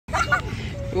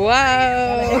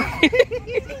Wow.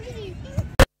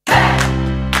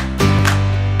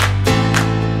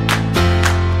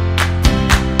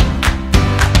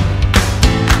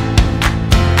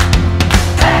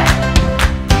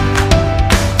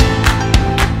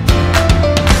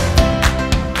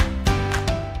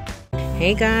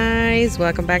 Hey guys,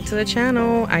 welcome back to the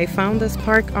channel. I found this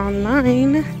park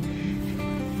online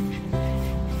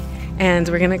and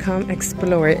we're gonna come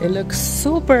explore it. It looks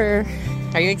super.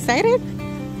 Are you excited?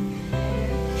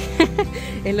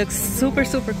 It looks super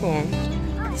cool.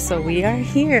 So we are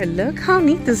here. Look how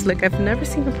neat this looks. I've never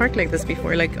seen a park like this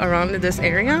before, like around this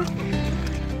area.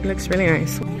 It looks really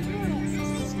nice.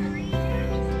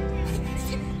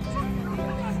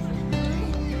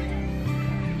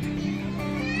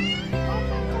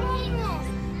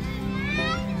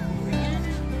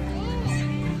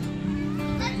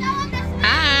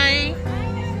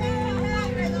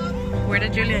 Where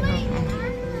did Julian go?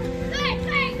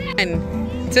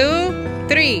 1, 2,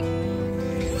 3.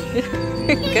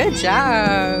 Good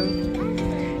job.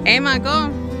 Emma, go.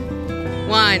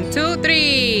 1, 2,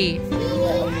 3.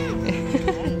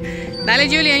 Dale,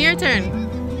 Julian, your turn.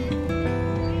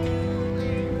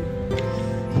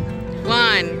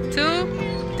 1, 2,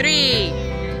 3.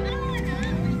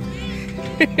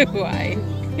 Why?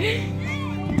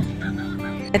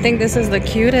 I think this is the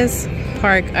cutest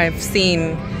park I've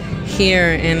seen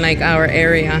here in like our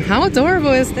area. How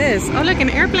adorable is this? Oh, look, an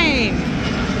airplane.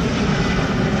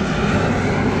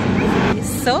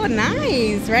 So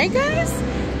nice, right guys?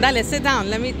 Dale, sit down.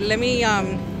 Let me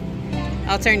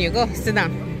I'll turn you. Go, sit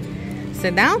down.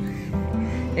 Sit down.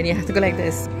 Then you have to go like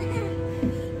this.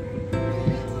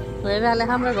 Where did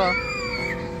Alejandro go?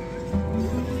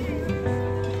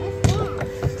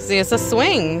 See, it's a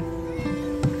swing.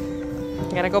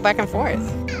 You gotta go back and forth.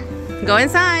 Go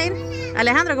inside.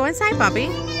 Alejandro, go inside, Papi.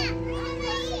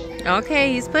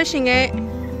 Okay, he's pushing it.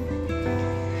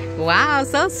 Wow,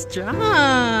 so strong.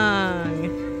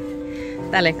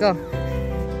 Dale, go.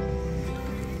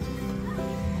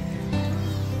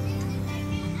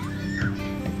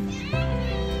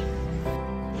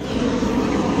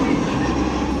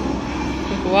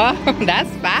 Wow,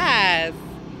 that's fast.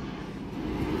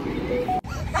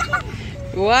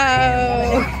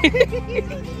 Wow.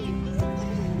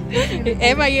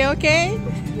 Emma, you okay?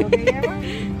 You okay, Emma?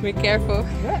 Be careful.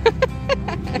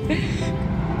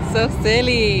 So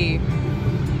silly.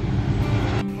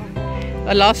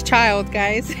 A lost child,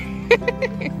 guys.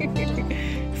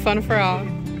 Fun for all.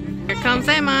 Here comes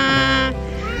Emma.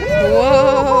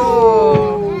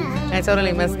 Whoa. I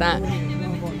totally missed that.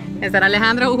 Is that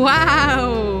Alejandro?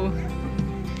 Wow.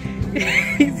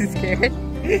 He's scared.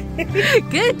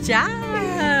 Good job.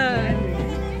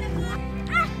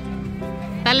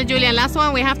 Dale, Julian, last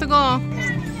one. We have to go.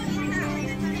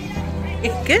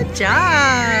 Good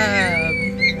job.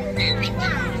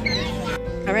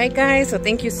 All right, guys. So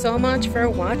thank you so much for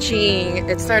watching.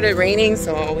 It started raining,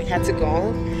 so we had to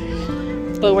go.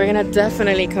 But we're going to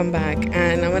definitely come back.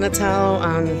 And I'm going to tell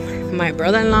my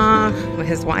brother-in-law with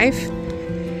his wife,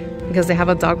 because they have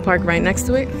a dog park right next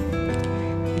to it.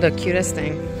 The cutest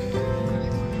thing.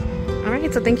 All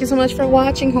right. So thank you so much for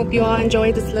watching. Hope you all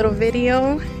enjoyed this little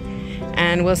video.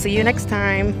 And we'll see you next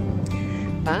time.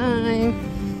 Bye.